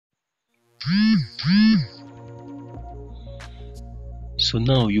So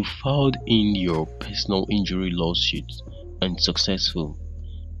now you filed in your personal injury lawsuit and it's successful,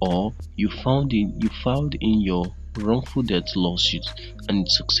 or you filed in your wrongful death lawsuit and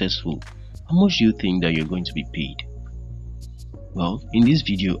it's successful. How much do you think that you're going to be paid? Well, in this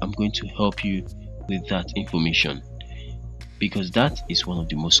video I'm going to help you with that information, because that is one of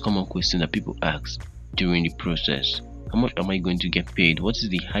the most common questions that people ask during the process. How much am I going to get paid? What is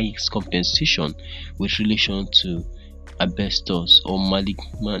the highest compensation with relation to asbestos or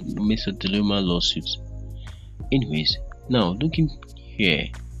mesothelioma lawsuits? Anyways, now looking here,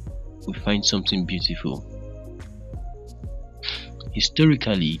 we find something beautiful.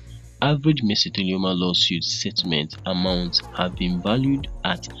 Historically, average mesothelioma lawsuit settlement amounts have been valued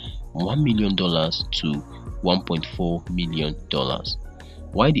at $1 million to $1.4 million,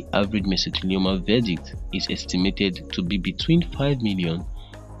 while the average mesothelioma verdict is estimated to be between $5 million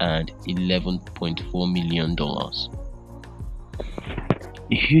and $11.4 million.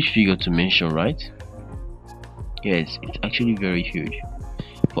 A huge figure to mention, right? Yes, it's actually very huge.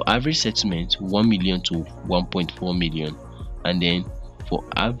 For average settlement, 1 million to 1.4 million, and then for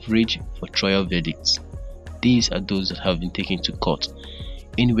trial verdicts, these are those that have been taken to court,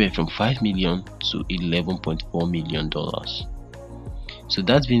 anywhere from 5 million to $11.4 million. So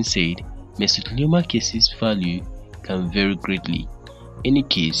that being said, mesothelioma cases value can vary greatly. Any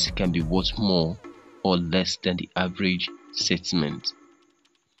case can be worth more or less than the average settlement.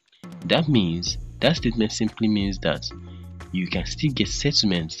 That statement simply means that you can still get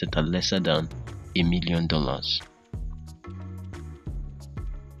settlements that are lesser than $1 million.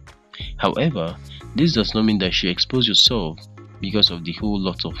 However, this does not mean that you should expose yourself because of the whole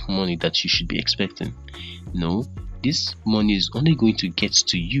lot of money that you should be expecting. No, this money is only going to get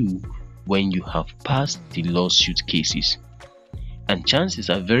to you when you have passed the lawsuit cases, and chances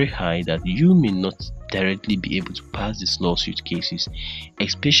are very high that you may not directly be able to pass these lawsuit cases,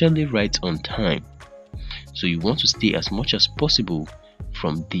 especially right on time. So you want to stay as much as possible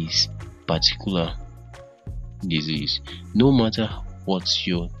from this particular disease, no matter what's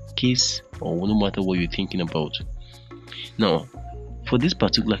your case or no matter what you're thinking about. Now, for this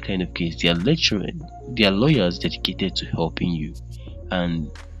particular kind of case, there are lawyers dedicated to helping you,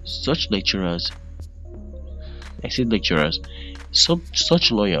 and such lawyers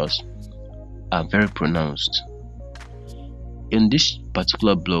are very pronounced. In this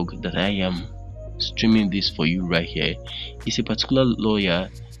particular blog that I am streaming this for you right here, is a particular lawyer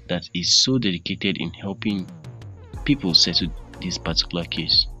that is so dedicated in helping people settle this particular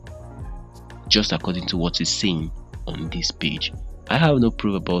case, just according to what he's saying on this page. I have no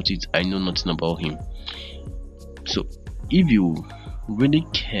proof about it, I know nothing about him. So if you really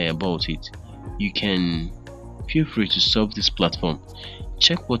care about it, you can feel free to solve this platform,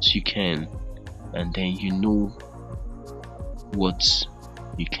 check what you can, and then you know what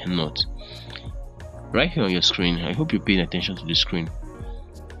you cannot. Right here on your screen, I hope you're paying attention to the screen.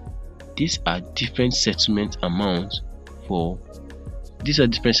 These are different settlement amounts for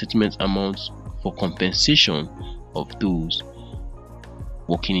compensation of those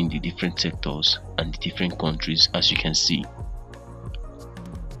working in the different sectors and the different countries, as you can see.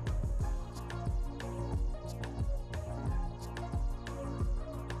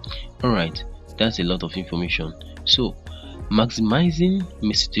 Alright, that's a lot of information. So, maximizing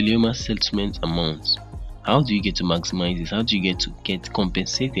mesothelioma settlement amounts. How do you get to maximize this? How do you get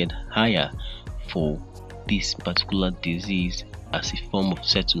compensated higher for this particular disease as a form of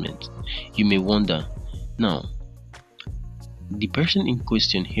settlement? You may wonder. Now, the person in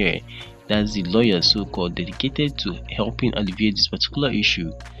question here, that's the lawyer so-called dedicated to helping alleviate this particular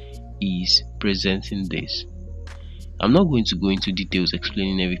issue, is presenting this. I'm not going to go into details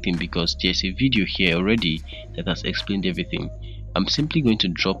explaining everything because there's a video here already that has explained everything. I'm simply going to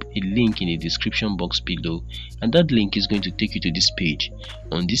drop a link in the description box below, and that link is going to take you to this page.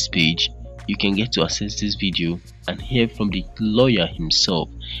 On this page, you can get to access this video and hear from the lawyer himself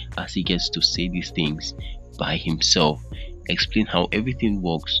as he gets to say these things by himself, explain how everything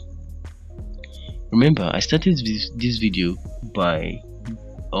works. Remember, I started this video by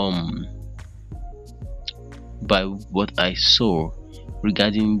what I saw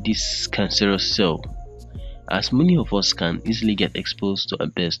regarding this cancerous cell, as many of us can easily get exposed to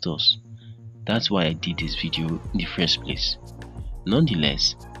asbestos. That's why I did this video in the first place.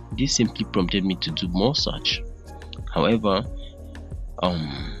 Nonetheless, this simply prompted me to do more search. However,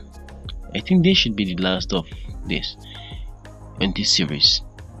 I think this should be the last of this in this series,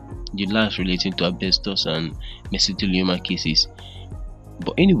 the last relating to asbestos and mesothelioma cases.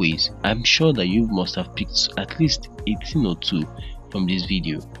 But anyways, I'm sure that you must have picked at least 18 or 2 from this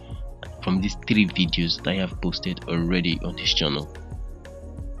video. from these 3 videos that I have posted already on this channel.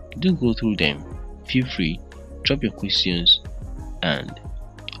 Do go through them. Feel free, drop your questions, and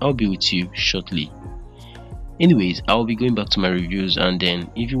I'll be with you shortly. Anyways, I'll be going back to my reviews, and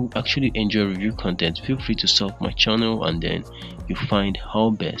then if you actually enjoy review content, feel free to sub my channel, and then you find how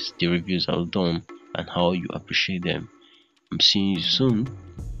best the reviews are done and how you appreciate them. I'm seeing you soon.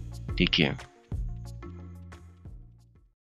 Take care.